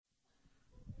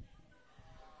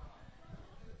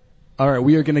All right,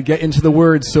 we are going to get into the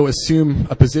Word, so assume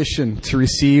a position to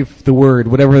receive the Word,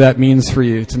 whatever that means for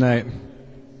you tonight.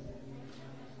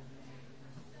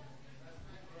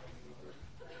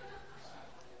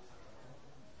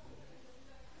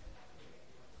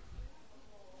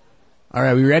 All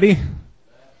right, we ready?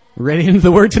 Ready into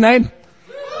the Word tonight?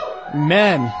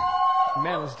 Man,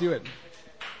 let's do it.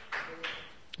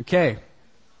 Okay.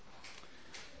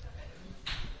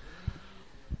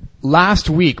 Last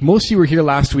week, most of you were here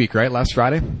last week, right? Last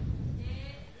Friday?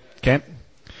 Okay.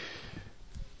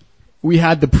 We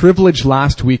had the privilege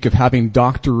last week of having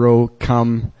Dr. Rowe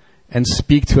come and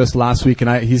speak to us last week,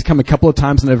 and he's come a couple of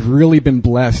times, and I've really been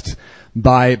blessed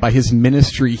by his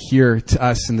ministry here to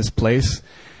us in this place.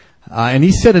 And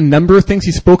he said a number of things.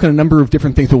 He spoke on a number of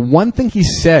different things, but one thing he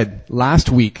said last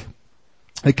week,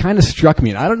 it kind of struck me,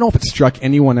 and I don't know if it struck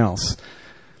anyone else.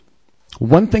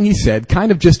 One thing he said,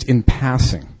 kind of just in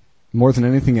passing, more than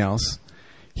anything else,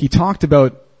 he talked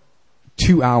about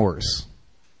 2 hours.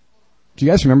 Do you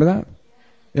guys remember that?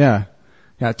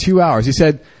 Yeah, 2 hours. He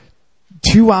said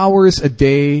 2 hours a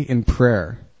day in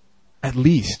prayer, at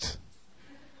least.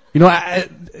 You know,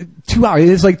 2 hours,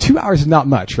 it's like 2 hours is not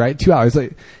much, right? 2 hours,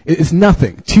 it's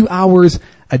nothing. 2 hours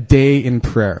a day in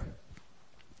prayer.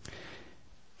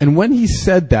 And when he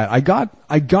said that, I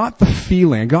got the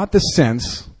feeling, I got the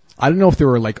sense, I don't know if there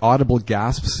were like audible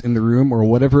gasps in the room or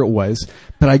whatever it was,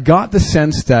 but I got the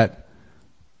sense that,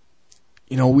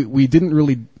 you know, we didn't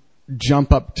really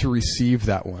jump up to receive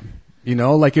that one. You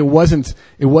know, like it wasn't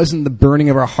the burning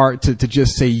of our heart to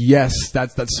just say, yes,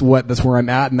 that's where I'm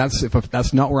at, and if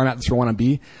that's not where I'm at, that's where I want to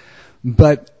be.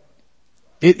 But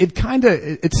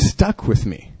it stuck with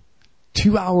me.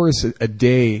 2 hours a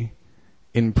day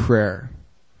in prayer.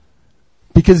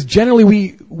 Because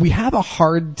generally we have a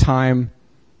hard time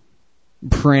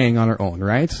praying on our own,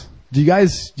 right? Do you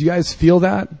guys feel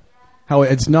that? How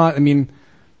it's not, I mean,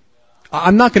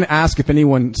 I'm not going to ask if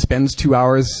anyone spends 2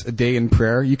 hours a day in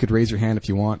prayer. You could raise your hand if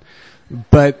you want.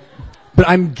 But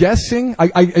I'm guessing,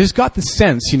 I just got the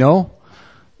sense, you know,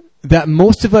 that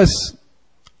most of us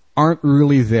aren't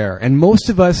really there. And most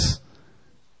of us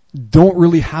don't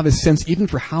really have a sense even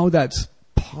for how that's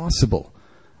possible.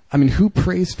 I mean, who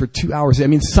prays for 2 hours? I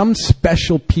mean, some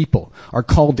special people are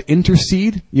called to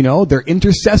intercede, you know, they're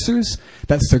intercessors.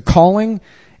 That's their calling,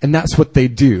 and that's what they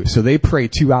do. So they pray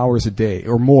 2 hours a day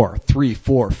or more, 3,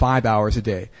 4, 5 hours a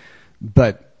day.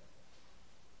 But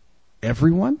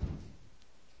everyone?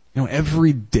 You know,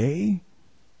 every day?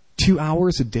 2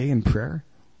 hours a day in prayer?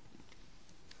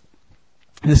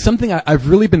 And it's something I've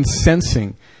really been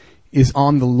sensing is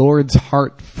on the Lord's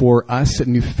heart for us at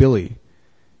New Philly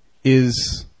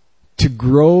is to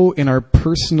grow in our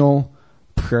personal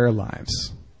prayer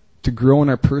lives. To grow in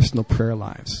our personal prayer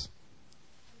lives.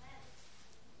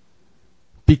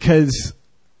 Because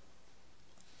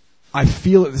I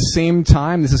feel at the same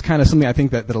time, this is kind of something I think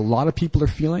that a lot of people are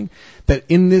feeling, that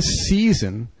in this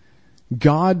season,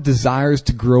 God desires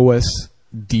to grow us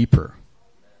deeper.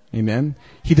 Amen?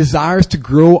 He desires to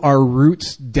grow our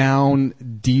roots down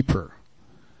deeper.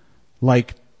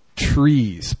 Like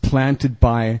trees planted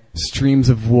by streams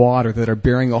of water that are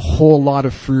bearing a whole lot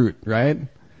of fruit, right?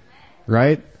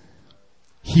 Right?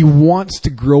 He wants to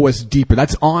grow us deeper.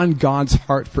 That's on God's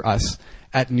heart for us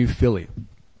at New Philly.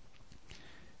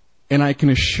 And I can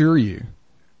assure you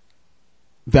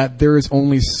that there is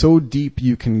only so deep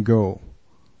you can go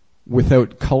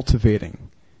without cultivating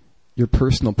your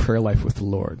personal prayer life with the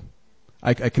Lord.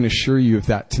 I can assure you of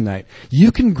that tonight.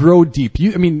 You can grow deep.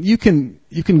 You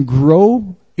can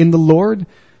grow in the Lord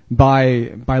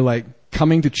by like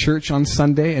coming to church on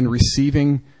Sunday and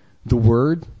receiving the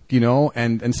Word, you know,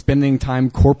 and spending time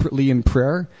corporately in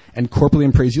prayer and corporately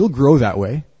in praise. You'll grow that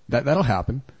way. That'll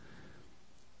happen.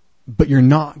 But you're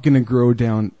not going to grow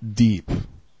down deep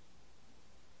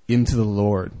into the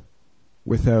Lord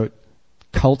without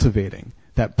cultivating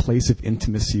that place of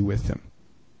intimacy with Him.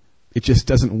 It just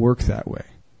doesn't work that way.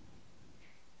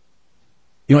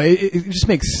 You know, it just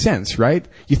makes sense, right?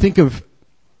 You think of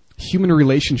human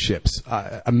relationships,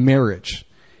 a marriage.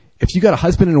 If you got a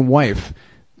husband and a wife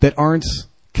that aren't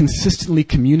consistently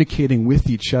communicating with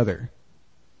each other,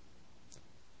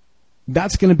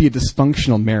 that's going to be a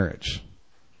dysfunctional marriage.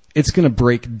 It's going to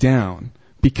break down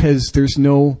because there's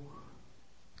no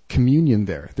communion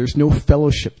there. There's no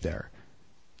fellowship there.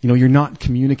 You know, you're not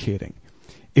communicating.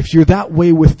 If you're that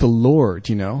way with the Lord,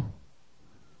 you know,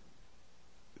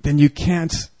 then you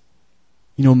can't,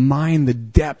 you know, mine the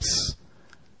depths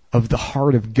of the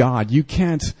heart of God. You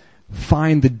can't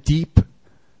find the deep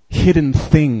hidden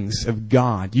things of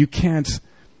God. You can't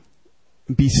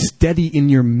be steady in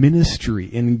your ministry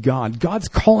in God. God's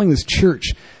calling this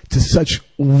church to such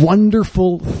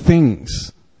wonderful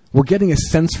things. We're getting a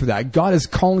sense for that. God is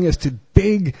calling us to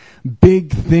big,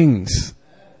 big things.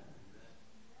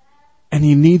 And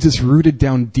he needs us rooted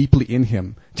down deeply in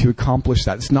him to accomplish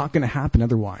that. It's not going to happen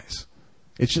otherwise.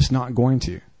 It's just not going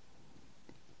to.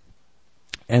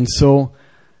 And so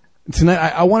tonight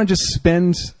I want to just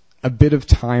spend a bit of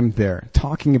time there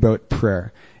talking about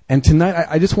prayer. And tonight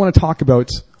I just want to talk about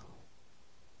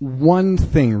one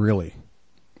thing really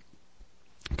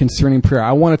concerning prayer.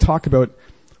 I want to talk about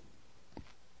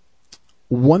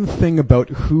one thing about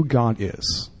who God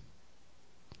is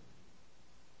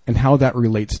and how that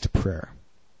relates to prayer.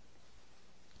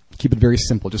 Keep it very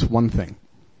simple, just one thing.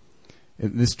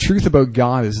 This truth about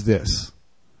God is this: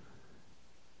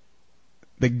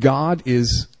 that God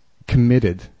is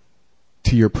committed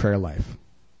to your prayer life.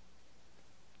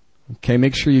 Okay,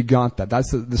 make sure you got that.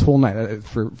 That's this whole night.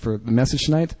 For the message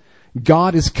tonight,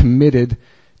 God is committed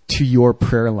to your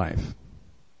prayer life.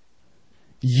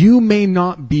 You may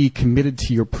not be committed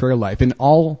to your prayer life. In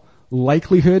all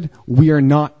likelihood, we are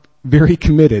not very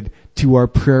committed to our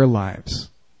prayer lives.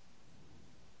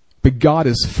 But God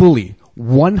is fully,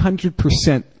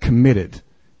 100% committed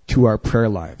to our prayer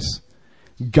lives.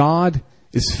 God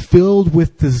is filled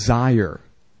with desire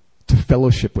to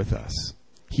fellowship with us.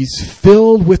 He's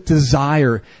filled with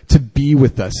desire to be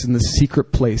with us in the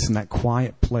secret place, in that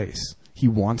quiet place. He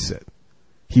wants it.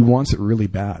 He wants it really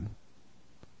bad.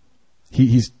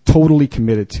 He's totally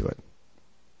committed to it.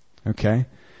 Okay?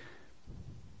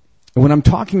 And when I'm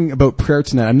talking about prayer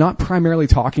tonight, I'm not primarily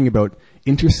talking about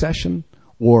intercession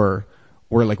or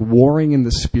like warring in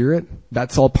the Spirit.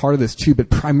 That's all part of this too. But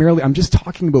primarily, I'm just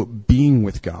talking about being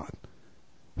with God.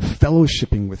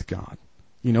 Fellowshipping with God.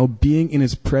 You know, being in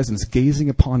his presence, gazing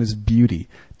upon his beauty,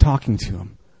 talking to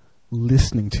him,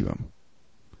 listening to him.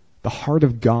 The heart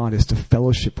of God is to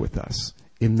fellowship with us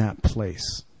in that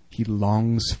place. He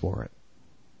longs for it.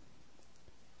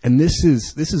 And this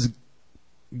is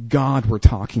God we're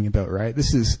talking about, right?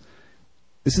 This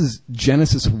is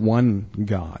Genesis 1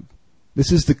 God.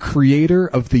 This is the creator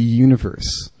of the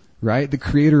universe, right? The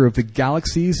creator of the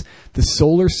galaxies, the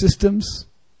solar systems,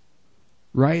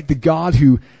 right? The God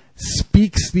who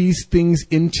speaks these things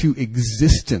into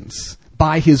existence.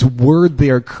 By his word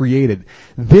they are created.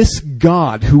 This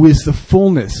God who is the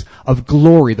fullness of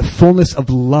glory, the fullness of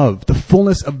love, the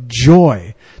fullness of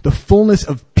joy, the fullness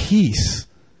of peace,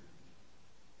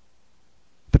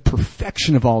 the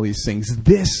perfection of all these things.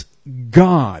 This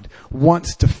God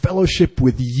wants to fellowship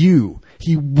with you.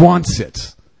 He wants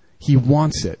it. He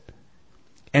wants it.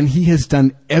 And he has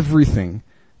done everything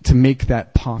to make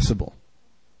that possible.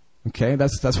 Okay,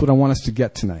 that's what I want us to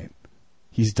get tonight.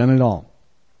 He's done it all.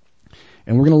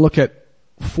 And we're going to look at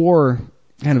 4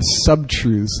 kind of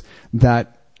sub-truths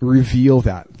that reveal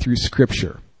that through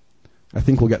Scripture. I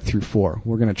think we'll get through 4.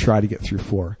 We're going to try to get through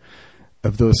 4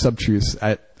 of those sub-truths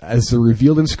as they're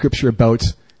revealed in Scripture about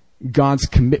God's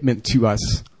commitment to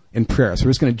us in prayer. So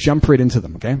we're just going to jump right into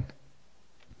them, okay?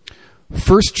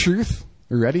 First truth,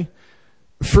 are you ready?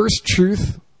 First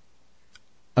truth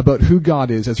about who God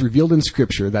is as revealed in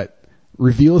Scripture that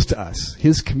reveals to us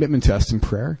his commitment to us in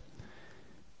prayer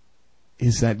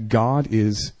is that God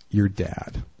is your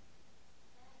dad.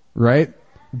 Right?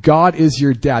 God is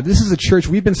your dad. This is a church,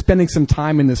 we've been spending some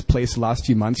time in this place the last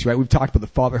few months, right? We've talked about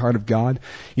the Father heart of God,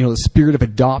 the spirit of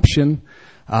adoption.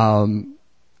 We've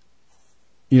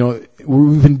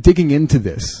been digging into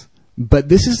this. But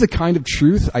this is the kind of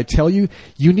truth, I tell you,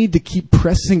 you need to keep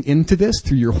pressing into this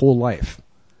through your whole life.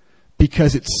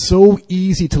 Because it's so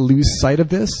easy to lose sight of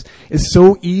this. It's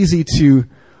so easy to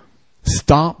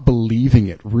stop believing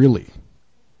it, really.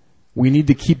 We need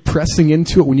to keep pressing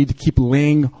into it. We need to keep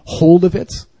laying hold of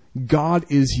it. God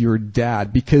is your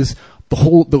dad, because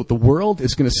the world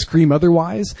is going to scream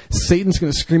otherwise. Satan's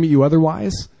going to scream at you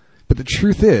otherwise. But the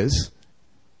truth is,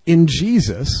 in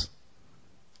Jesus,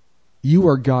 you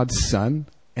are God's son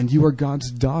and you are God's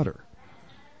daughter.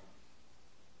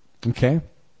 Okay?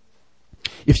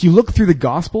 If you look through the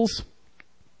Gospels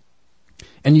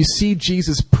and you see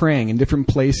Jesus praying in different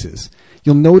places,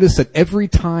 you'll notice that every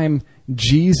time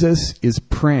Jesus is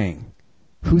praying,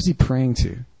 who's he praying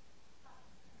to?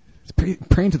 He's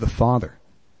praying to the Father.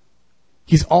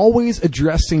 He's always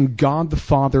addressing God the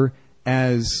Father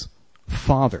as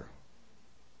Father.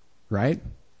 Right?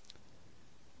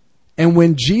 And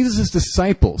when Jesus'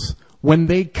 disciples, when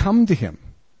they come to him,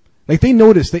 like they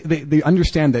notice, they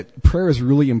understand that prayer is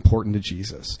really important to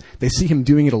Jesus. They see him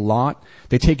doing it a lot.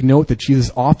 They take note that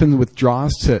Jesus often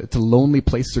withdraws to lonely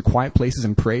places or quiet places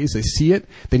and prays. They see it.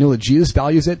 They know that Jesus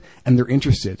values it, and they're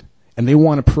interested. and they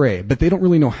want to pray, but they don't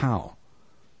really know how.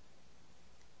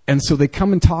 And so they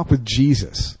come and talk with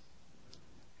Jesus,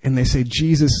 and they say,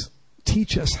 Jesus,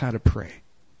 teach us how to pray.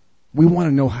 We want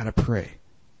to know how to pray.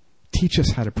 Teach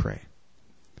us how to pray.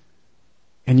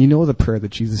 And you know the prayer that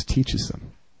Jesus teaches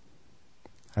them.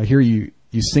 I hear you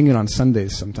sing it on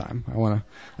Sundays sometime.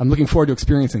 I'm looking forward to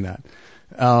experiencing that.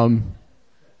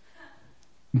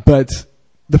 But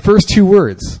the first two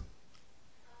words,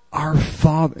 our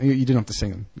Father, you didn't have to sing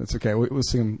them. That's okay. We'll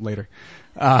sing them later.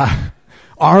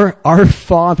 Our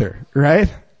Father,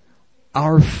 right?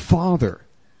 Our Father.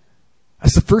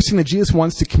 That's the first thing that Jesus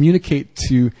wants to communicate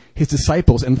to his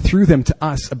disciples and through them to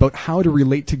us about how to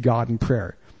relate to God in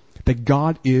prayer. That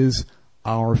God is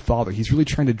our Father. He's really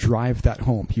trying to drive that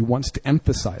home. He wants to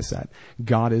emphasize that.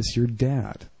 God is your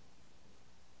dad.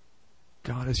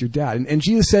 God is your dad. And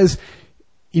Jesus says,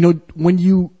 when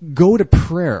you go to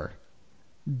prayer,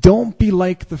 don't be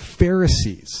like the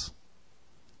Pharisees.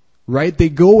 Right? They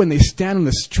go and they stand on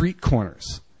the street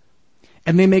corners.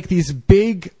 And they make these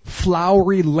big,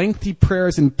 flowery, lengthy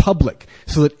prayers in public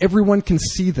so that everyone can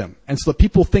see them. And so that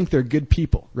people think they're good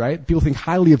people, right? People think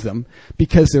highly of them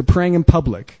because they're praying in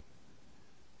public.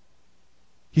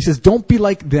 He says, don't be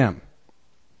like them.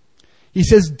 He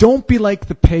says, don't be like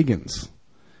the pagans.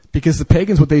 Because the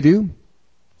pagans, what they do,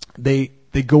 they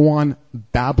go on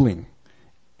babbling.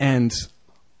 And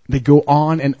they go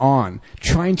on,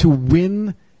 trying to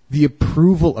win the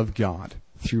approval of God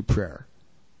through prayer.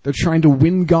 They're trying to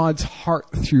win God's heart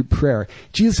through prayer.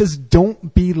 Jesus says,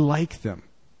 don't be like them.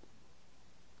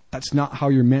 That's not how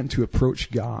you're meant to approach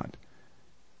God.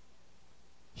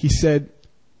 He said,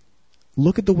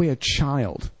 look at the way a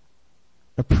child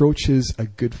approaches a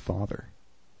good father.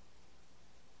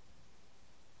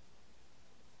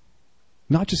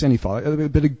 Not just any father,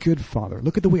 but a good father.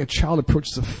 Look at the way a child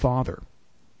approaches a father.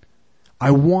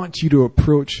 I want you to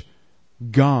approach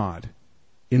God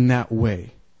in that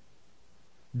way.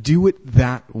 Do it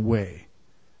that way.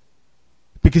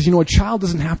 Because, a child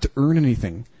doesn't have to earn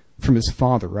anything from his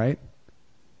father, right?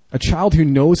 A child who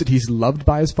knows that he's loved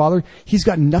by his father, he's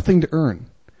got nothing to earn.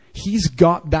 He's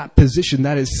got that position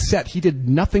that is set. He did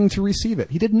nothing to receive it.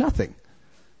 He did nothing.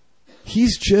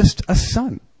 He's just a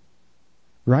son,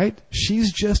 right?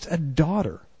 She's just a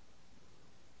daughter.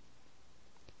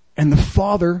 And the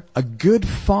father, a good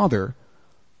father,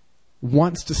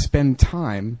 wants to spend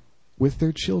time with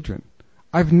their children.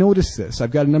 I've noticed this.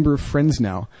 I've got a number of friends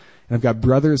now, and I've got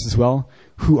brothers as well,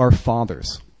 who are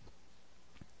fathers.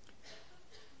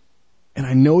 And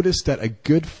I noticed that a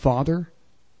good father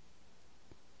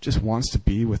just wants to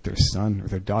be with their son or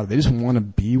their daughter. They just want to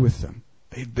be with them.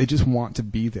 They just want to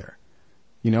be there.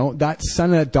 That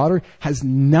son and that daughter has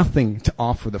nothing to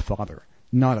offer the father.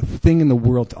 Not a thing in the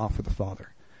world to offer the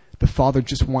father. The father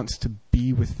just wants to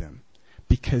be with them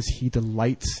because he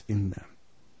delights in them.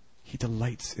 He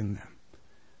delights in them.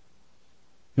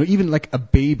 Even like a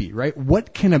baby, right?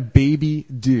 What can a baby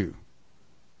do?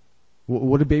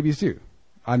 What do babies do?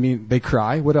 I mean, they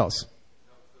cry. What else?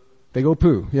 They go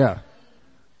poo. Yeah.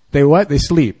 They what? They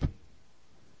sleep.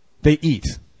 They eat.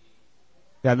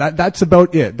 Yeah, that's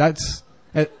about it.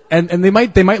 And they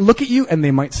might look at you and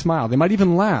they might smile. They might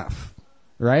even laugh,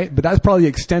 right? But that's probably the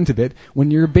extent of it when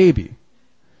you're a baby.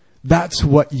 That's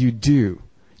what you do.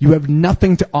 You have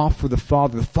nothing to offer the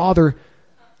Father. The Father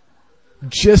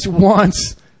just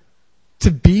wants to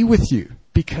be with you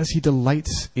because he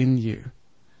delights in you.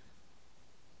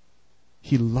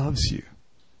 He loves you.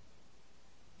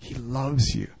 He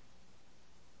loves you.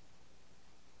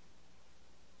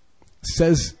 It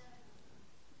says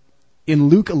in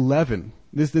Luke 11,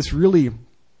 this really,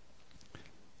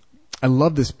 I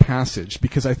love this passage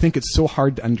because I think it's so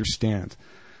hard to understand.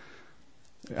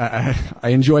 I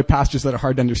enjoy passages that are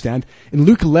hard to understand. In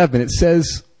Luke 11, it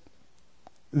says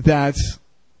that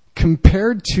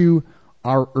compared to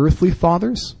our earthly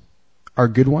fathers, our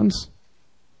good ones.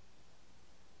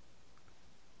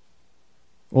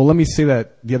 Well, let me say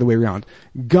that the other way around.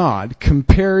 God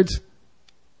compared,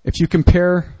 if you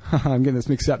compare, I'm getting this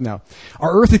mixed up now.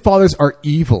 Our earthly fathers are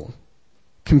evil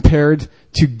compared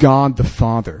to God the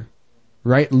Father.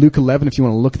 Right? Luke 11, if you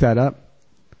want to look that up.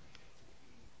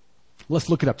 Let's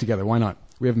look it up together. Why not?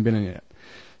 We haven't been in it yet.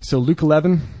 So Luke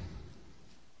 11.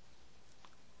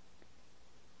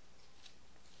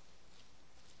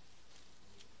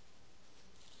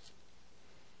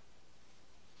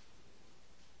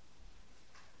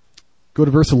 Go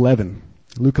to verse 11.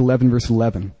 Luke 11, verse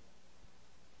 11.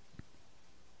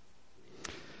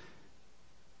 It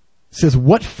says,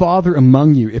 "What father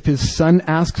among you, if his son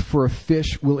asks for a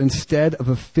fish, will instead of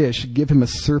a fish give him a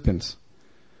serpent?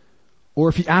 Or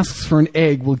if he asks for an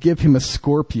egg, will give him a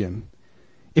scorpion?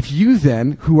 If you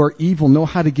then, who are evil, know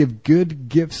how to give good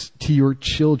gifts to your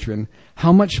children,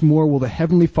 how much more will the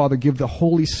Heavenly Father give the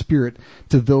Holy Spirit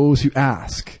to those who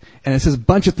ask? And it says a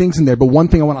bunch of things in there, but one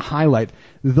thing I want to highlight.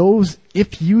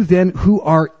 If you then, who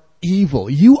are evil,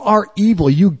 you are evil.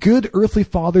 You good earthly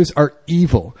fathers are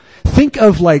evil. Think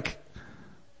of like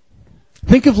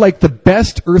the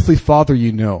best earthly father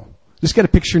you know. Just get a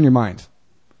picture in your mind.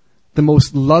 The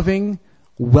most loving,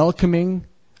 welcoming,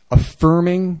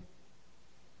 affirming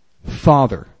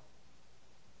father.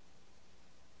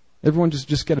 Everyone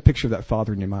just get a picture of that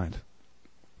father in your mind.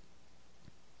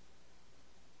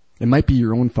 It might be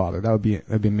your own father. That'd be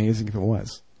amazing if it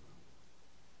was.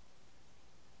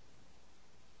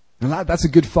 And that's a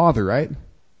good father, right?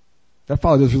 That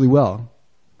father does really well.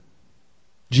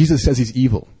 Jesus says he's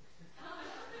evil.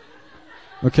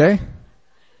 Okay?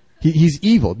 He's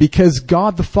evil because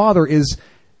God the Father is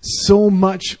so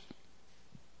much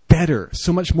better,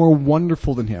 so much more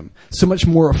wonderful than him, so much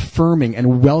more affirming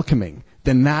and welcoming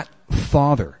than that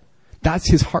father. That's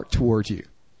his heart towards you.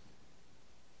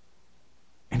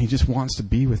 And he just wants to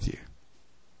be with you.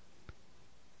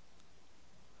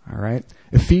 All right?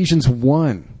 Ephesians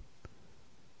 1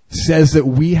 says that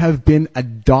we have been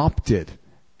adopted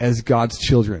as God's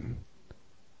children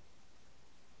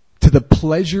to the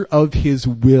pleasure of his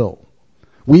will.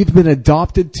 We've been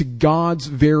adopted to God's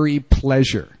very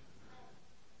pleasure.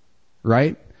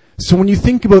 Right? So when you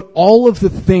think about all of the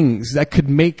things that could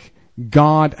make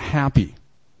God happy,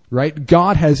 right?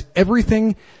 God has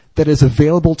everything that is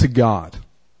available to God.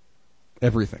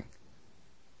 Everything.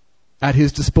 At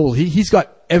his disposal. He's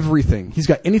got everything. He's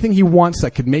got anything he wants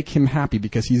that could make him happy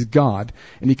because he's God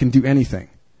and he can do anything.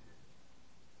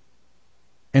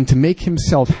 And to make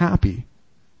himself happy,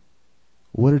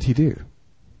 what did he do?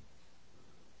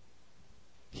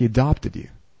 He adopted you.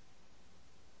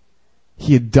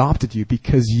 He adopted you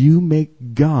because you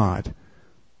make God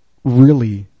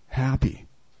really happy.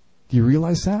 Do you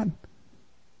realize that?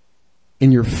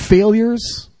 In your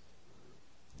failures,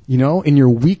 in your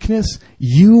weakness,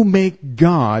 you make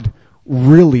God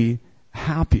really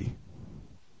happy.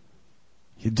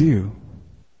 You do.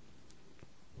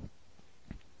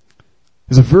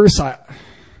 There's a verse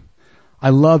I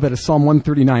love out of Psalm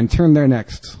 139. Turn there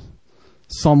next.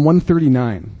 Psalm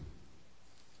 139.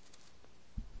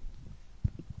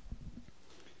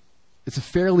 It's a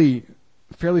fairly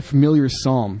familiar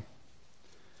psalm.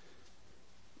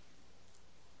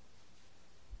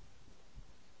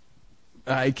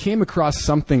 I came across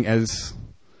something as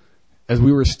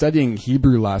we were studying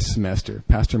Hebrew last semester.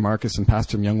 Pastor Marcus and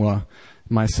Pastor Myungwa,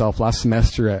 myself, last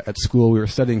semester at school, we were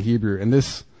studying Hebrew, and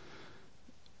this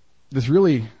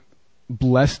really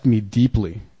blessed me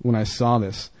deeply when I saw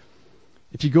this.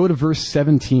 If you go to verse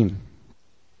 17,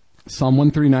 Psalm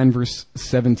 139, verse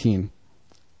 17.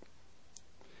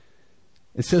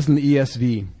 It says in the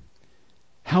ESV,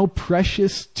 "How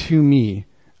precious to me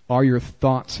are your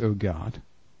thoughts, O God.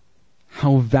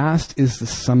 How vast is the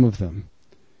sum of them.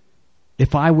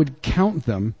 If I would count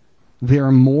them, they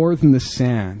are more than the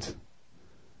sand.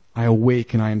 I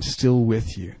awake and I am still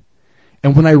with you."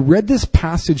 And when I read this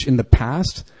passage in the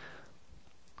past,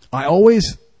 I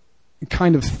always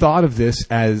kind of thought of this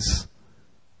as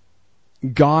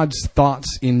God's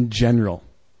thoughts in general.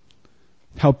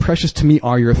 How precious to me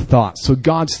are your thoughts. So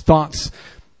God's thoughts,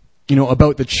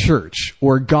 about the church,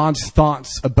 or God's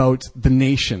thoughts about the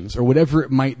nations, or whatever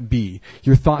it might be.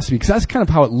 Your thoughts to me, because that's kind of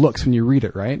how it looks when you read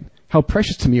it, right? How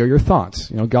precious to me are your thoughts.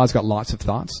 God's got lots of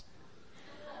thoughts.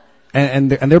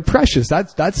 And they're precious.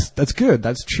 That's good.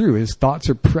 That's true. His thoughts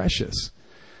are precious.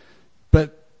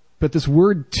 But this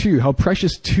word too, how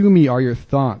precious to me are your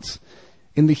thoughts.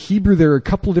 In the Hebrew, there are a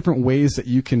couple of different ways that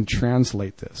you can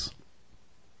translate this.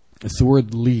 It's the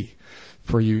word li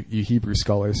for you Hebrew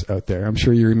scholars out there. I'm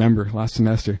sure you remember last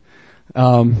semester.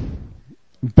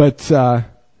 But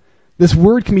this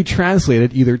word can be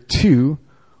translated either to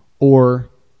or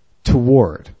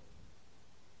toward.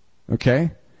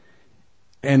 Okay?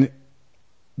 And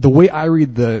the way I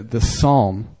read the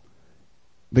psalm,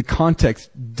 the context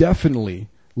definitely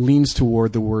leans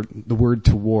toward the word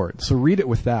toward. So read it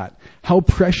with that. How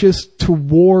precious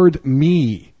toward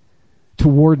me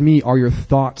are your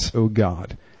thoughts, O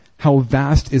God. How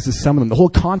vast is the sum of them. The whole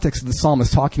context of the psalm is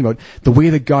talking about the way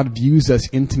that God views us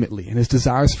intimately and his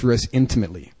desires for us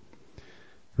intimately.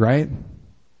 Right?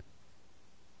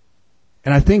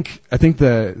 And I think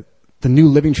the New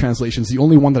Living Translation is the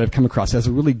only one that I've come across that has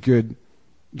a really good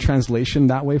translation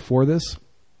that way for this.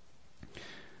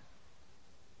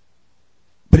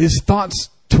 But his thoughts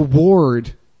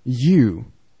toward you,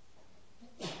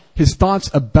 his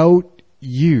thoughts about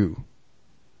you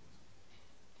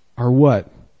are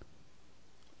what?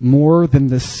 more than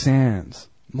the sands.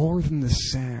 More than the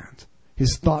sand.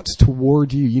 His thoughts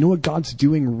toward you. You know what God's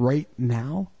doing right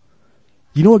now?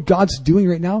 You know what God's doing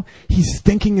right now? He's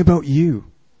thinking about you.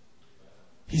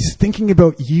 He's thinking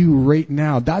about you right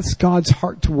now. That's God's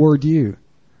heart toward you.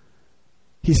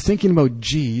 He's thinking about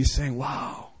G. He's saying,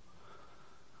 wow,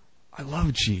 I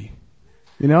love G.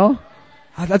 You know?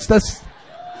 That's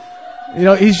you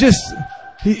know, he's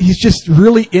just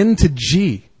really into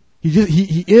G.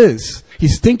 He is.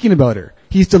 He's thinking about her.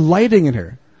 He's delighting in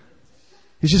her.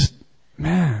 He's just,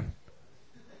 man.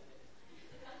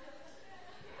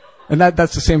 And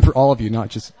that's the same for all of you, not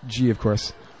just G, of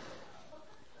course.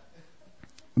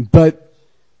 But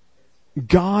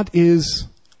God is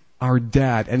our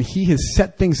dad, and he has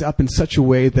set things up in such a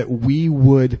way that we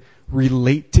would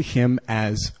relate to him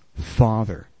as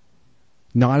Father.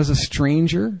 Not as a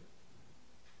stranger,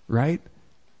 right?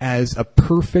 As a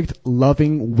perfect,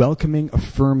 loving, welcoming,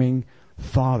 affirming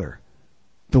Father.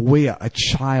 The way a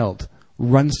child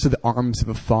runs to the arms of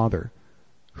a father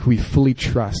who he fully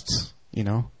trusts, you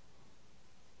know?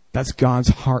 That's God's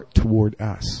heart toward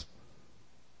us.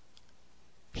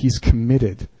 He's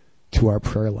committed to our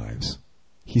prayer lives.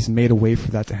 He's made a way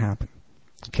for that to happen.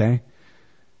 Okay?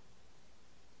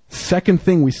 Second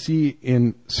thing we see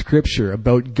in Scripture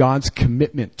about God's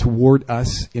commitment toward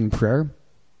us in prayer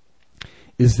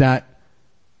is that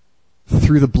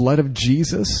through the blood of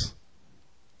Jesus,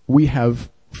 we have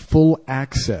full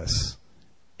access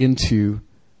into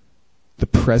the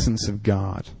presence of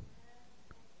God.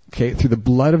 Okay, through the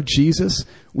blood of Jesus,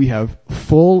 we have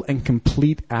full and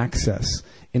complete access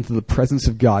into the presence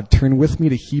of God. Turn with me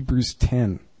to Hebrews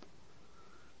 10.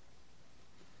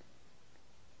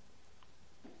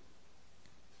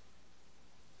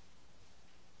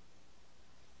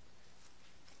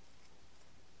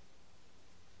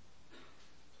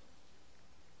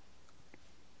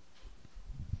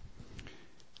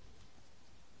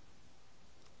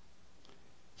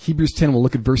 Hebrews 10, we'll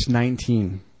look at verse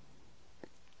 19.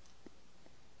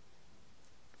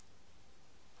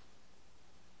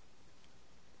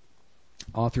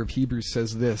 Author of Hebrews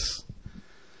says this: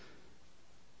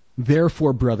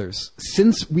 Therefore, brothers,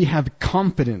 since we have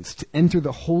confidence to enter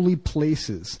the holy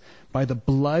places by the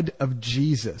blood of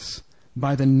Jesus,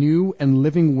 by the new and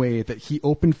living way that he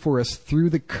opened for us through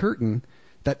the curtain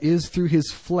that is through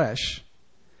his flesh,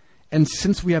 and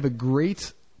since we have a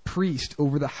great priest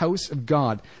over the house of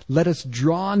God, let us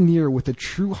draw near with a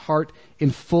true heart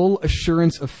in full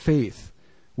assurance of faith,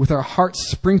 with our hearts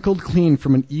sprinkled clean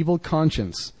from an evil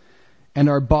conscience, and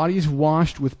our bodies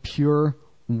washed with pure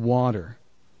water.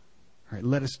 All right,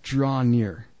 let us draw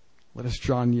near. Let us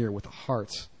draw near with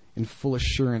hearts in full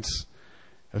assurance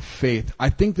of faith. I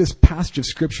think this passage of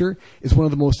Scripture is one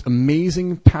of the most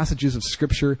amazing passages of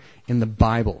Scripture in the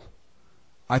Bible.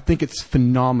 I think it's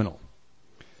phenomenal.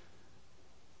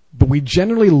 But we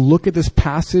generally look at this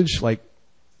passage like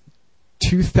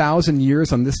 2,000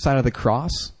 years on this side of the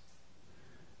cross,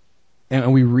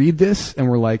 and we read this and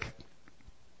we're like,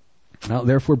 well,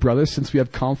 therefore, brothers, since we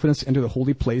have confidence to enter the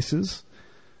holy places,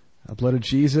 blood of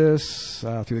Jesus,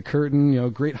 through the curtain, you know,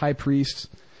 great high priest,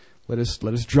 let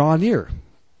us draw near.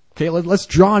 Okay, let's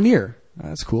draw near.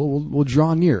 That's cool. We'll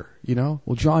draw near, you know.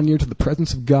 We'll draw near to the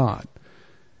presence of God.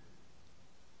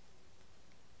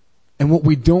 And what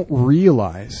we don't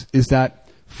realize is that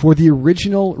for the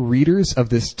original readers of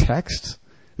this text,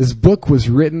 this book was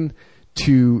written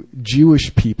to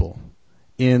Jewish people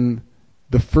in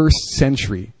the first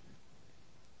century.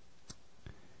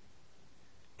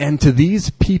 And to these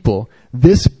people,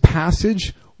 this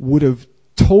passage would have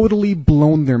totally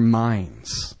blown their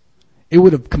minds. It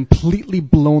would have completely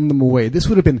blown them away. This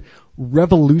would have been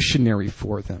revolutionary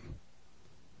for them.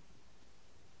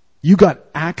 You got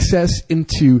access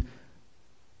into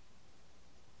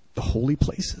the holy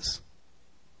places,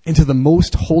 into the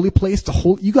most holy place.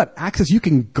 You got access. You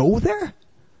can go there.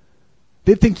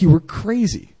 They'd think you were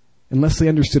crazy unless they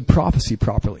understood prophecy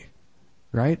properly,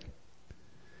 right?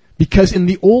 Because in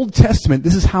the Old Testament,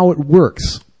 this is how it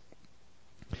works.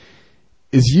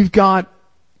 Is you've got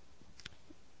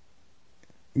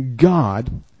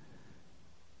God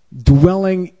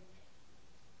dwelling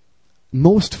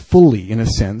most fully, in a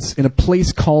sense, in a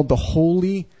place called the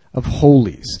Holy of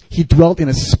Holies. He dwelt in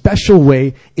a special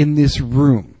way in this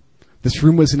room. This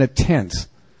room was in a tent,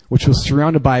 which was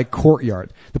surrounded by a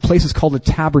courtyard. The place is called a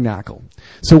tabernacle.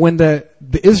 So when the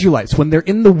Israelites, when they're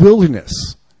in the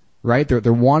wilderness, right,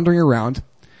 they're wandering around,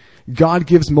 God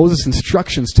gives Moses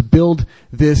instructions to build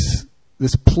this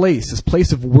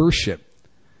place of worship,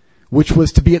 which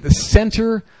was to be at the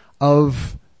center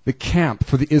of the camp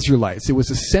for the Israelites. It was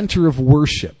the center of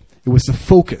worship. It was the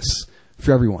focus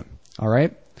for everyone. All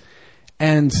right?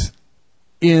 And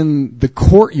in the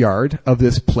courtyard of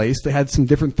this place, they had some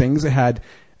different things. They had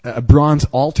a bronze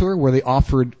altar where they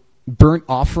offered burnt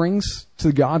offerings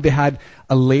to God. They had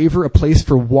a laver, a place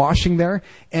for washing there.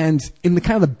 And in the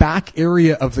kind of the back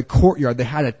area of the courtyard, they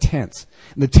had a tent.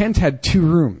 And the tent had 2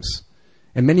 rooms.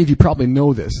 And many of you probably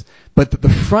know this. But the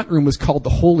front room was called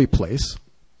the holy place.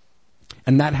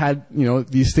 And that had,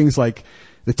 these things like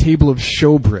the table of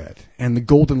showbread and the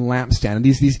golden lampstand. And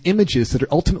these images that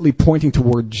are ultimately pointing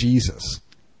toward Jesus.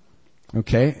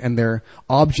 Okay? And they're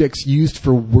objects used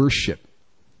for worship.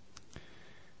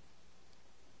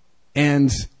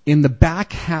 And in the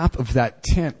back half of that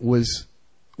tent was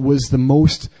the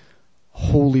most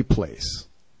holy place.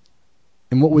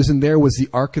 And what was in there was the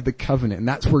Ark of the Covenant. And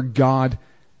that's where God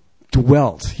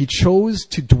dwelt. He chose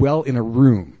to dwell in a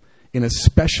room in a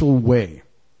special way.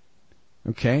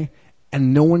 Okay?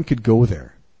 And no one could go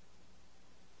there.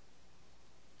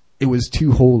 It was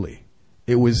too holy.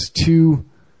 It was too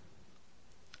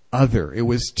other. It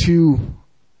was too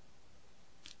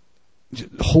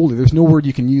holy. There's no word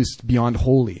you can use beyond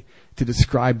holy to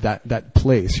describe that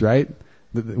place, right?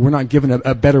 We're not given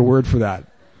a better word for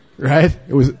that, right?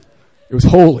 It was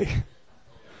holy.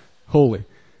 Holy.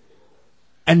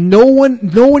 And no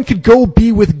one could go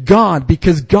be with God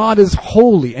because God is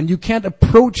holy, and you can't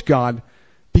approach God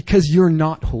because you're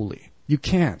not holy. You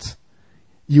can't.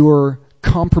 You're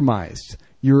compromised.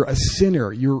 You're a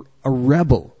sinner. You're a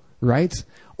rebel, right?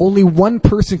 Only one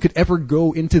person could ever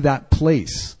go into that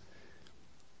place,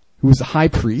 who was a high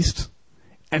priest,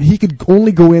 and he could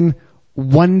only go in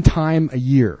one time a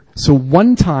year. So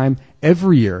one time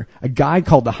every year, a guy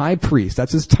called the high priest,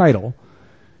 that's his title,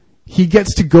 he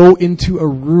gets to go into a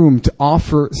room to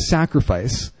offer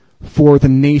sacrifice for the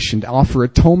nation, to offer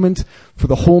atonement for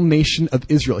the whole nation of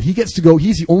Israel. He gets to go,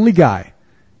 he's the only guy.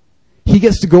 He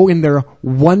gets to go in there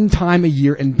one time a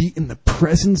year and be in the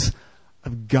presence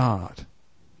of God.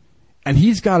 And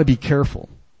he's got to be careful.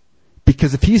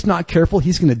 Because if he's not careful,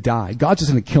 he's going to die. God's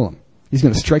just going to kill him. He's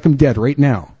going to strike him dead right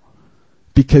now.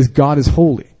 Because God is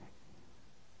holy.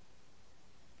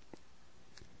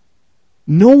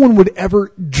 No one would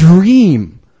ever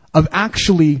dream of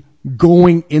actually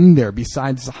going in there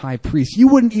besides the high priest. You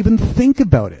wouldn't even think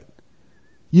about it.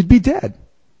 You'd be dead.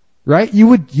 Right? You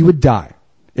would die.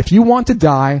 If you want to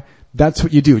die, that's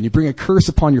what you do. And you bring a curse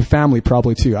upon your family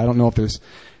probably too. I don't know if there's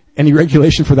any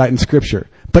regulation for that in Scripture.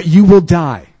 But you will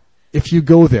die if you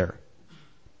go there,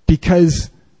 because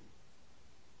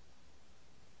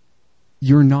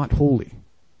you're not holy.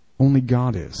 Only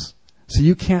God is. So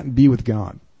you can't be with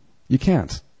God. You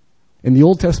can't. In the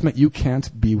Old Testament, you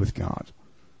can't be with God.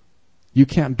 You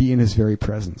can't be in His very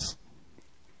presence.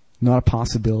 Not a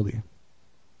possibility.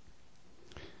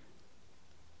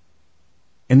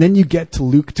 And then you get to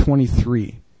Luke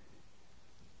 23.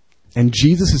 And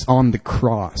Jesus is on the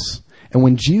cross. And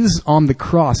when Jesus is on the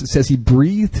cross, it says He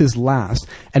breathed His last.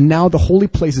 And now the holy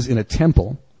place is in a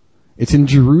temple. It's in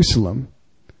Jerusalem.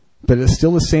 But it's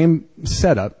still the same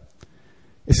setup.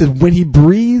 It says when He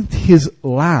breathed His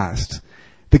last,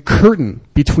 the curtain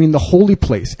between the holy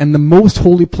place and the most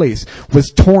holy place was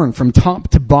torn from top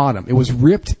to bottom. It was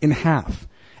ripped in half.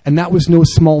 And that was no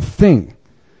small thing,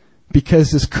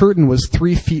 because this curtain was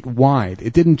 3 feet wide.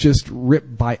 It didn't just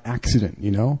rip by accident,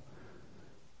 you know.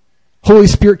 Holy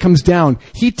Spirit comes down.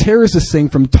 He tears this thing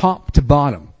from top to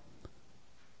bottom.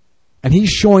 And He's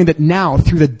showing that now,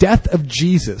 through the death of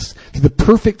Jesus, through the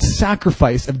perfect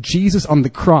sacrifice of Jesus on the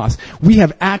cross, we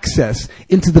have access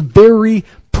into the very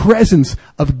presence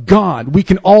of God. We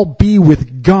can all be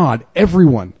with God.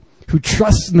 Everyone who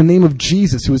trusts in the name of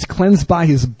Jesus, who is cleansed by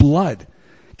His blood,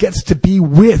 gets to be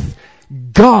with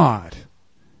God.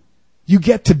 You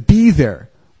get to be there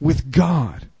with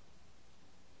God.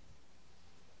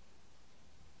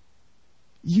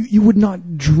 You would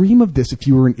not dream of this if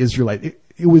you were an Israelite.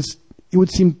 It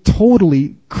would seem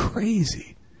totally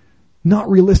crazy. Not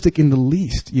realistic in the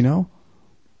least, you know?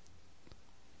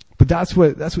 But that's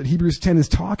what Hebrews 10 is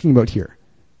talking about here.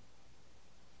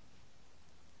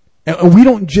 And we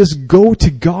don't just go to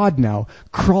God now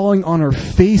crawling on our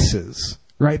faces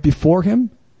right before Him.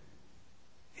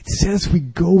 It says we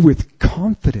go with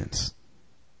confidence.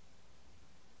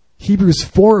 Hebrews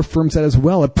 4 affirms that as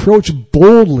well. Approach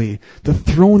boldly the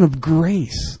throne of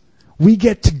grace. We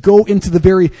get to go into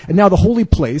and now the holy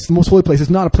place, the most holy place, is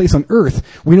not a place on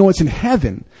earth. We know it's in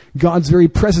heaven. God's very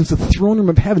presence, the throne room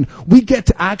of heaven. We get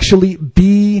to actually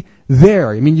be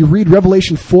there. I mean, you read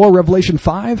Revelation 4, Revelation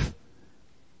 5.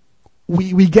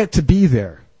 We get to be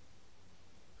there.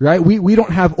 Right? We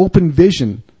don't have open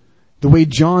vision the way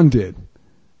John did.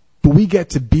 But we get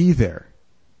to be there.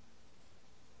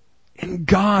 In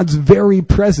God's very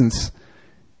presence.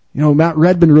 Matt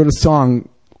Redman wrote a song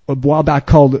a while back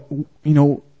called,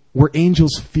 Where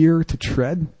Angels Fear to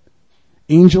Tread.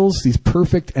 Angels, these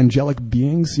perfect angelic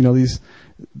beings,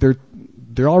 they're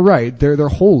all right. They're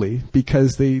holy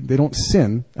because they don't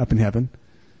sin up in heaven.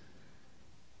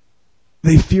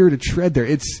 They fear to tread there.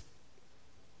 It's,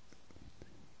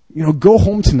 go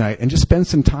home tonight and just spend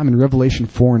some time in Revelation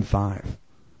 4 and 5.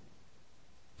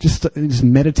 Just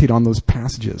meditate on those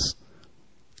passages.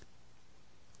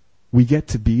 We get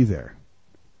to be there.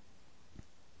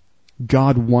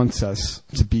 God wants us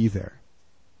to be there.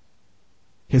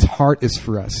 His heart is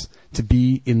for us to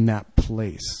be in that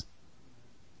place.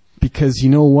 Because you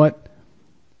know what?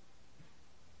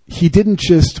 He didn't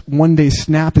just one day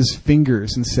snap his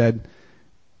fingers and said,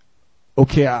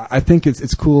 okay, I think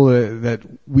it's cool that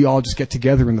we all just get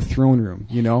together in the throne room,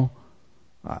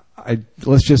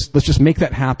 let's just make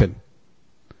that happen.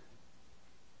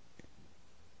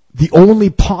 The only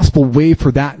possible way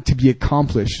for that to be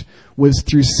accomplished was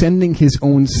through sending his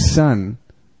own son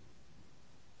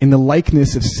in the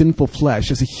likeness of sinful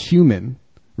flesh as a human,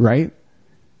 right?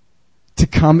 To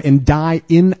come and die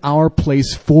in our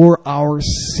place for our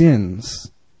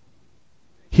sins.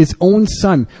 His own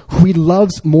son, who he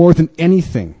loves more than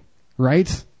anything,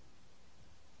 right?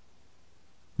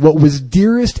 What was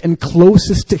dearest and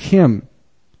closest to him,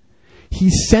 he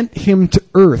sent him to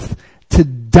earth to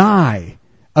die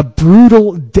a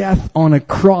brutal death on a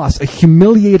cross, a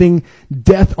humiliating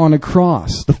death on a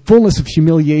cross, the fullness of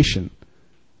humiliation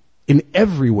in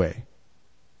every way,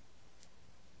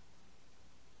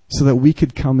 so that we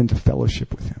could come into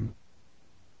fellowship with him,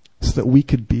 so that we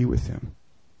could be with him.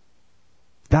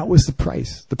 That was the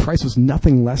price. The price was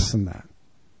nothing less than that.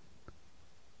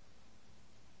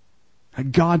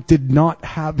 God did not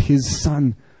have his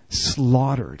son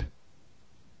slaughtered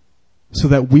so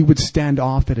that we would stand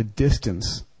off at a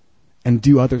distance and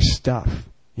do other stuff,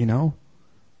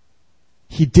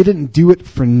 He didn't do it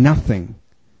for nothing.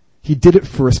 He did it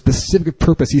for a specific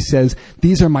purpose. He says,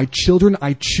 these are my children.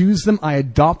 I choose them. I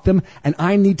adopt them. And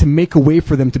I need to make a way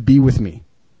for them to be with me.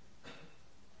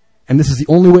 And this is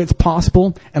the only way it's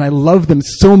possible. And I love them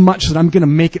so much that I'm going to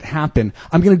make it happen.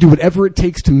 I'm going to do whatever it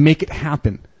takes to make it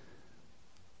happen,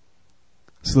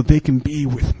 so that they can be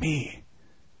with me.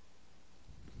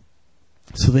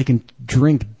 So they can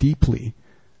drink deeply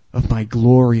of my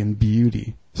glory and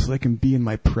beauty. So they can be in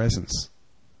my presence.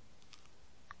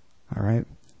 All right?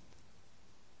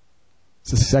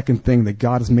 It's the second thing, that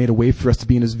God has made a way for us to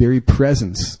be in his very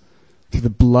presence through the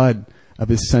blood of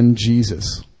his son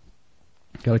Jesus.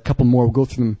 Got a couple more. We'll go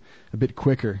through them a bit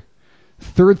quicker.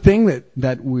 Third thing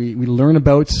that we learn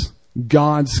about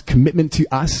God's commitment to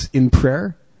us in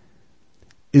prayer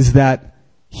is that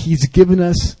he's given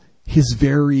us his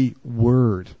very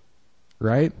word,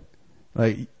 right?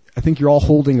 Like, I think you're all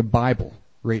holding a Bible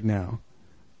right now.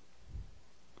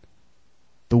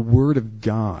 The word of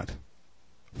God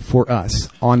for us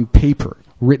on paper,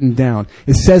 written down.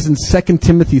 It says in 2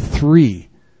 Timothy 3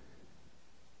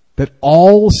 that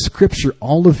all scripture,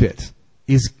 all of it,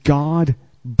 is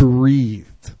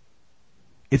God-breathed.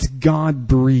 It's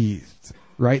God-breathed,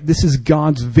 right? This is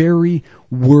God's very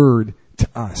word to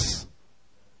us.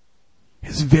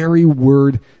 His very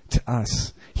word to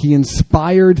us. He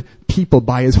inspired people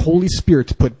by his Holy Spirit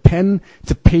to put pen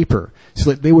to paper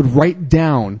so that they would write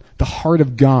down the heart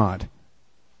of God,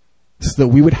 so that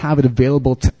we would have it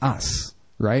available to us,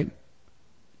 right?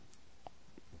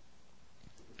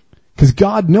 Because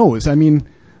God knows,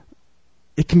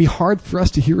 it can be hard for us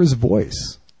to hear his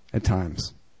voice at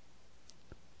times.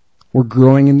 We're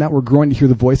growing in that. We're growing to hear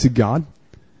the voice of God.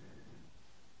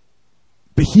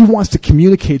 But he wants to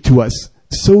communicate to us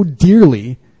so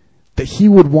dearly that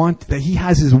he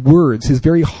has his words, his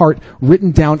very heart,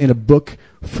 written down in a book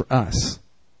for us.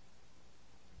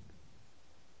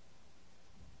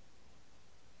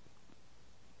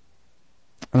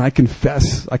 And I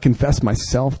confess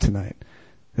myself tonight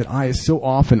that so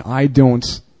often I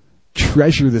don't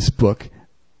treasure this book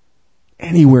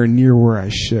anywhere near where I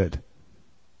should.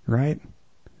 Right?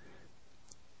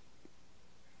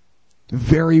 The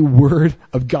very word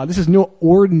of God. This is no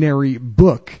ordinary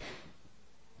book.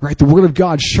 Right? The word of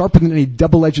God, sharper than any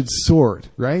double-edged sword.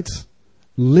 Right?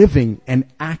 Living and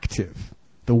active.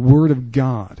 The word of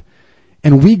God.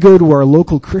 And we go to our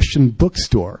local Christian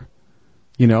bookstore,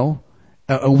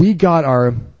 we got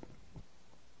our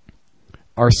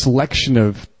selection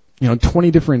of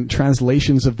 20 different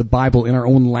translations of the Bible in our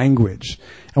own language,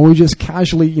 and we just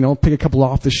casually pick a couple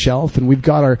off the shelf, and we've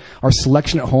got our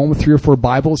selection at home with 3 or 4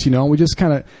 Bibles. We just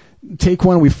kind of take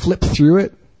one and we flip through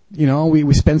it.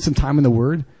 We spend some time in the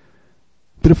Word.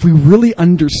 But if we really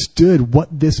understood what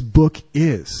this book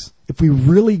is, if we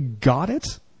really got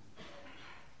it,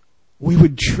 we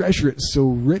would treasure it so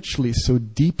richly, so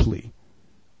deeply.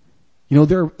 You know,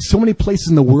 there are so many places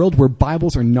in the world where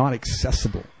Bibles are not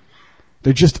accessible.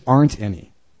 There just aren't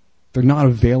any. They're not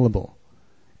available.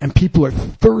 And people are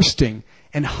thirsting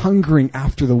and hungering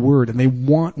after the Word, and they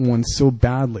want one so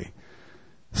badly.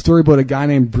 A story about a guy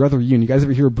named Brother Yun. You guys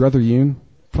ever hear of Brother Yun?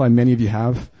 Probably many of you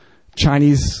have.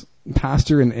 Chinese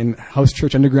pastor in House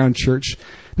Church, underground church.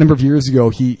 A number of years ago,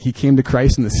 he came to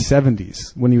Christ in the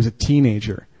 70s when he was a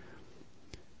teenager.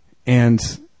 And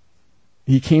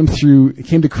he came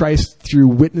to Christ through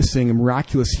witnessing a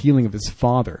miraculous healing of his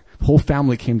father. The whole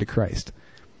family came to Christ.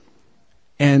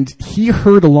 And he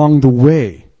heard along the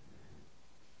way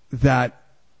that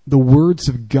the words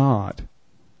of God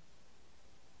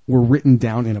were written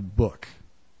down in a book.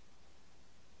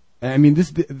 I mean,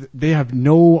 they have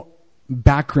no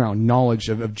background knowledge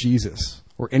of Jesus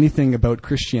or anything about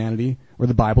Christianity or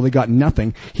the Bible. They got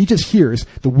nothing. He just hears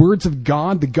the words of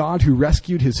God, the God who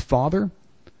rescued his father,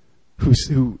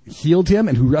 who healed him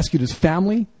and who rescued his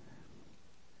family.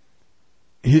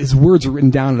 His words are written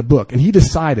down in a book. And he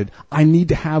decided, I need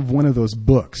to have one of those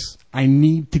books. I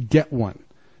need to get one.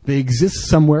 They exist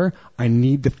somewhere. I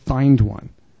need to find one.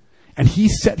 And he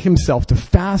set himself to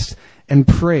fast and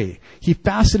pray. He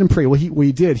fasted and prayed. What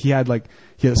he did, he had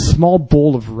a small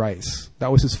bowl of rice.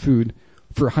 That was his food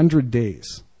for 100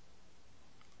 days.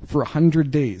 For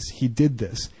 100 days, he did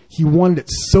this. He wanted it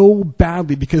so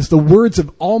badly because the words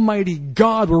of Almighty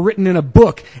God were written in a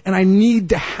book, and I need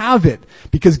to have it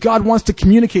because God wants to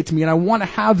communicate to me, and I want to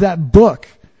have that book,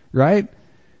 right?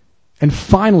 And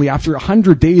finally, after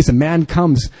 100 days, a man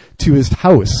comes to his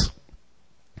house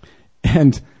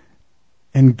and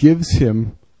gives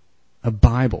him a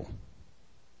Bible.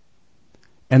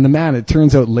 And the man, it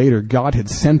turns out later, God had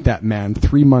sent that man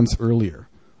 3 months earlier,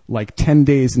 like 10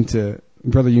 days into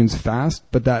Brother Yun's fast,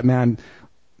 but that man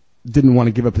didn't want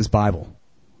to give up his Bible.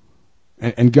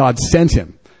 And God sent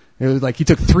him. It was like he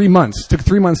took 3 months. It took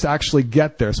 3 months to actually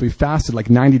get there, so he fasted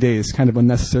like 90 days, kind of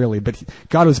unnecessarily. But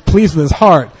God was pleased with his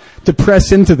heart to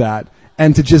press into that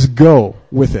and to just go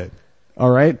with it. All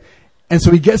right? And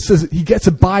so he gets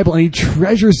a Bible and he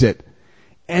treasures it.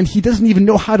 And he doesn't even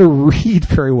know how to read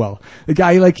very well. The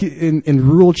guy, like in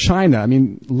rural China, I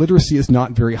mean, literacy is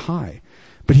not very high.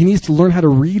 But he needs to learn how to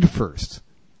read first.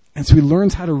 And so he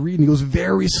learns how to read, and he goes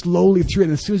very slowly through it.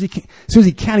 And as soon as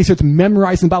he can, he starts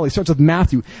memorizing the Bible. He starts with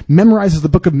Matthew, memorizes the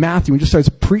book of Matthew, and just starts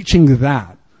preaching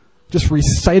that, just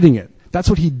reciting it. That's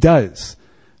what he does.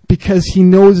 Because he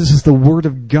knows this is the Word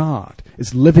of God.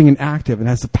 It's living and active and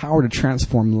has the power to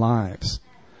transform lives.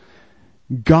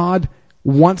 God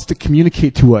wants to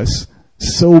communicate to us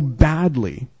so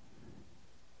badly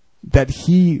that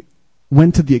he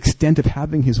went to the extent of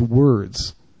having his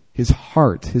words, his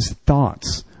heart, his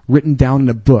thoughts written down in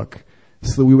a book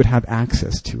so that we would have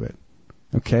access to it.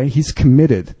 Okay? He's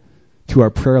committed to our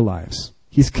prayer lives.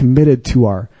 He's committed to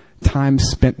our time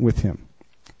spent with him.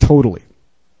 Totally.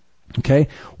 Okay?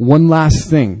 One last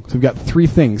thing. So we've got 3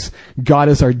 things. God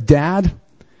is our dad.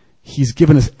 He's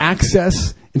given us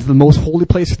access into the most holy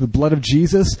place through the blood of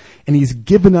Jesus, and he's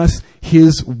given us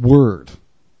his word.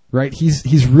 Right?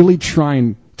 He's really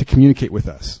trying to communicate with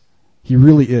us. He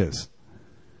really is.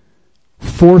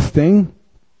 4th thing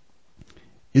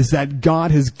is that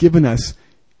God has given us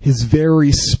his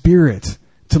very Spirit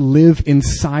to live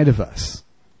inside of us.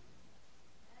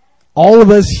 All of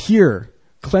us here,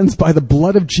 cleansed by the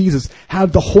blood of Jesus,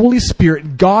 have the Holy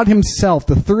Spirit, God himself,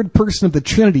 the third person of the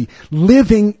Trinity,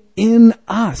 living in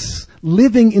us,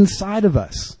 living inside of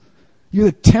us.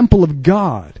 You're the temple of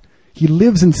God. He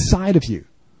lives inside of you.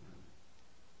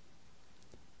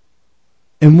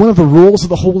 And one of the roles of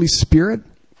the Holy Spirit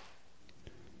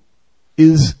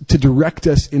is to direct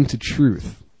us into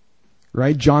truth.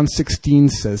 Right? John 16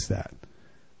 says that.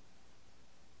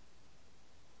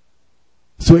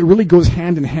 So it really goes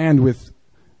hand in hand with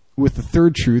the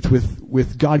third truth,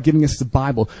 with God giving us the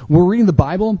Bible. When we're reading the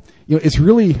Bible, it's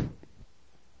really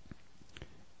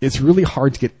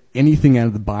hard to get anything out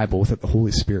of the Bible without the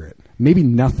Holy Spirit. Maybe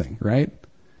nothing, right?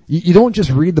 You don't just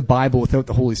read the Bible without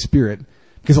the Holy Spirit.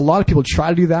 Because a lot of people try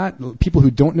to do that. People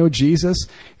who don't know Jesus,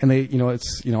 and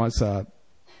it's a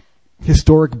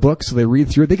historic book, so they read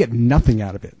through it. They get nothing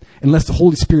out of it unless the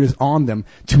Holy Spirit is on them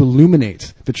to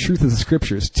illuminate the truth of the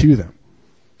Scriptures to them.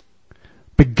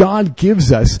 But God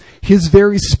gives us his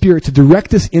very Spirit to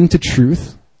direct us into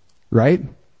truth, right?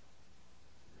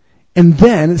 And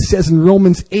then it says in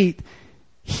Romans 8,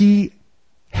 he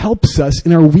helps us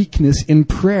in our weakness in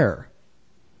prayer.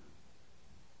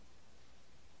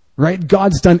 Right?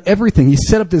 God's done everything. He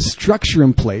set up this structure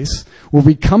in place where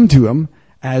we come to him,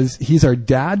 as he's our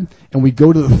dad, and we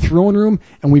go to the throne room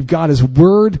and we've got his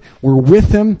word, we're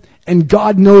with him, and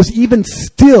God knows even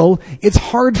still it's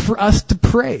hard for us to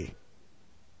pray.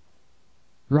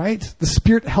 Right? The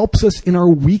Spirit helps us in our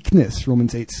weakness,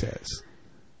 Romans 8 says.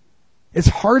 It's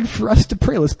hard for us to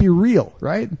pray. Let's be real,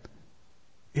 right?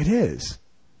 It is.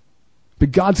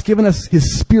 But God's given us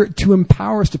his Spirit to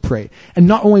empower us to pray. And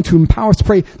not only to empower us to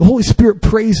pray, the Holy Spirit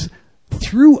prays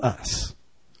through us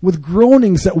with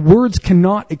groanings that words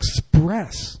cannot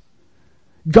express.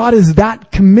 God is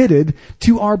that committed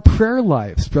to our prayer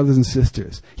lives, brothers and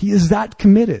sisters. He is that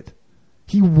committed.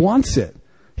 He wants it.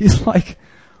 He's like,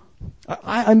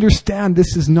 I understand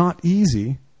this is not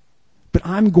easy, but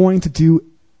I'm going to do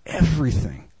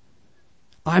everything.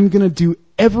 I'm going to do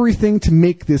everything to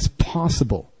make this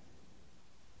possible.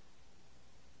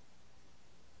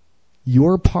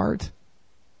 Your part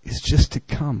is just to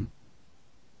come.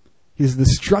 Because the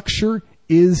structure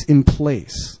is in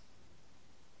place.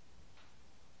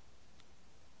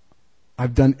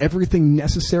 I've done everything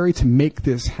necessary to make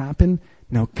this happen.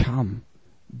 Now come.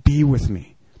 Be with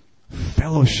me.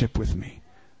 Fellowship with me.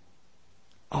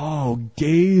 Oh,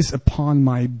 gaze upon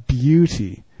my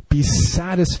beauty. Be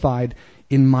satisfied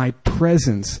in my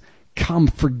presence. Come,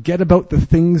 forget about the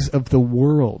things of the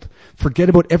world. Forget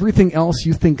about everything else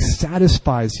you think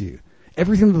satisfies you.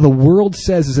 Everything that the world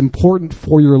says is important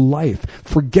for your life.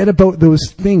 Forget about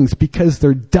those things because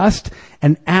they're dust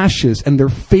and ashes and they're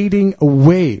fading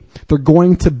away. They're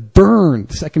going to burn,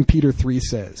 2 Peter 3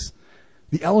 says.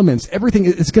 The elements, everything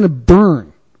is going to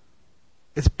burn.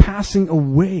 It's passing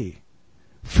away.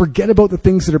 Forget about the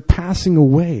things that are passing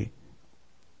away.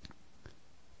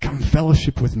 Come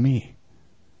fellowship with me.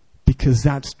 Because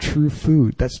that's true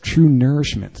food. That's true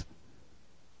nourishment.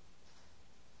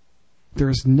 There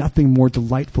is nothing more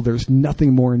delightful. There is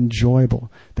nothing more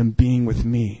enjoyable than being with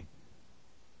me.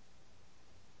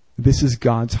 This is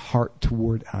God's heart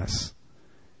toward us.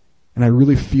 And I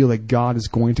really feel like God is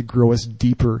going to grow us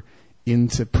deeper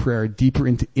into prayer, deeper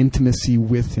into intimacy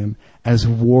with him as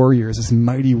warriors, as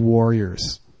mighty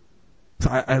warriors. So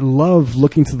I love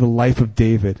looking to the life of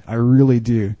David. I really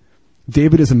do.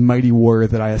 David is a mighty warrior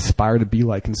that I aspire to be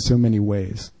like in so many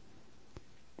ways.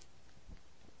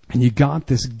 And you got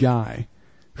this guy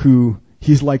who,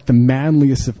 he's like the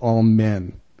manliest of all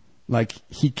men. Like,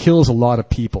 he kills a lot of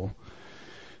people.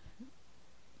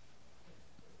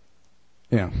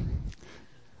 Yeah.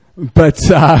 But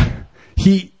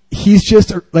he's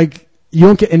just like, you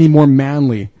don't get any more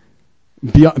manly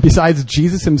besides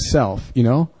Jesus himself, you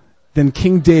know, than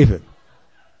King David.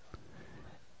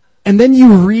 And then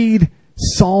you read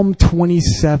Psalm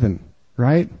 27,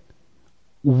 right?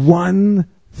 One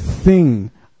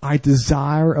thing I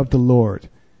desire of the Lord.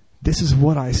 This is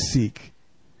what I seek,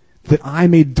 that I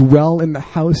may dwell in the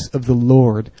house of the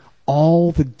Lord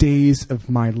all the days of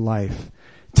my life,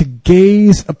 to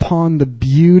gaze upon the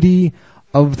beauty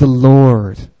of the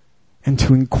Lord and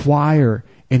to inquire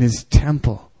in his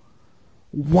temple.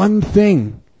 One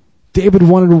thing. David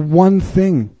wanted one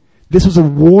thing. This was a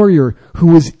warrior who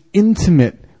was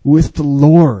intimate with the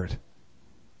Lord.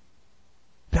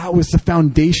 That was the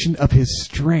foundation of his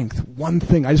strength. One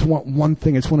thing. I just want one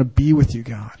thing. I just want to be with you,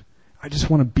 God. I just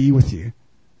want to be with you.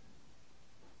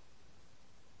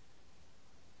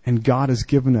 And God has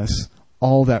given us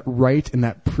all that right and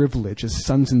that privilege as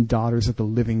sons and daughters of the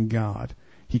living God.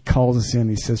 He calls us in.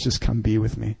 He says, just come be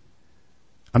with me.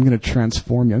 I'm going to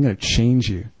transform you. I'm going to change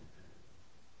you.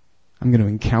 I'm going to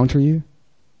encounter you.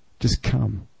 Just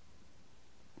come.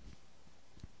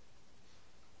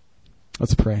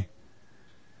 Let's pray.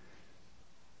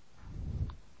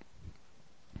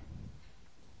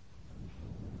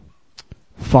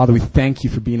 Father, we thank you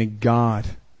for being a God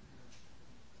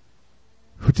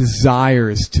who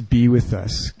desires to be with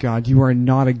us. God, you are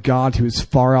not a God who is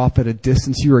far off at a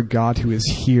distance. You are a God who is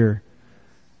here.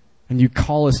 And you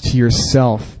call us to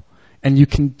yourself. And you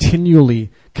continually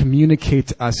communicate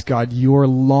to us, God, your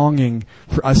longing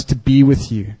for us to be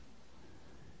with you.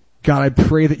 God, I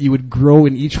pray that you would grow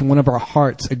in each one of our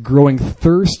hearts a growing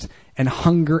thirst and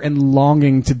hunger and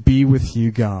longing to be with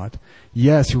you, God.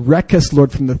 Yes, wreck us,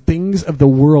 Lord, from the things of the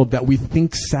world that we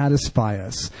think satisfy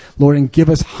us, Lord, and give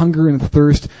us hunger and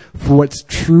thirst for what's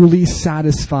truly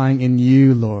satisfying in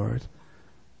you, Lord.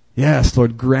 Yes,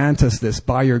 Lord, grant us this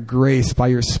by your grace, by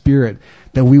your Spirit,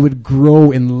 that we would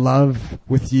grow in love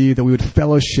with you, that we would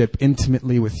fellowship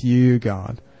intimately with you,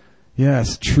 God.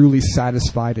 Yes, truly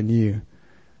satisfied in you.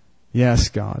 Yes,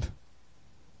 God.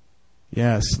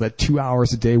 Yes, that 2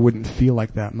 hours a day wouldn't feel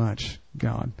like that much,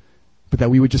 God. But that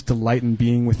we would just delight in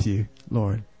being with you,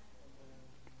 Lord.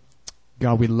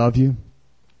 God, we love you.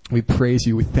 We praise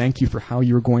you. We thank you for how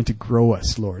you're going to grow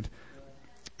us, Lord,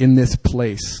 in this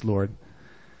place, Lord.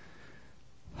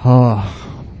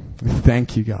 Oh, we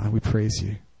thank you, God. We praise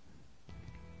you.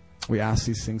 We ask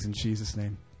these things in Jesus'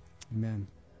 name. Amen.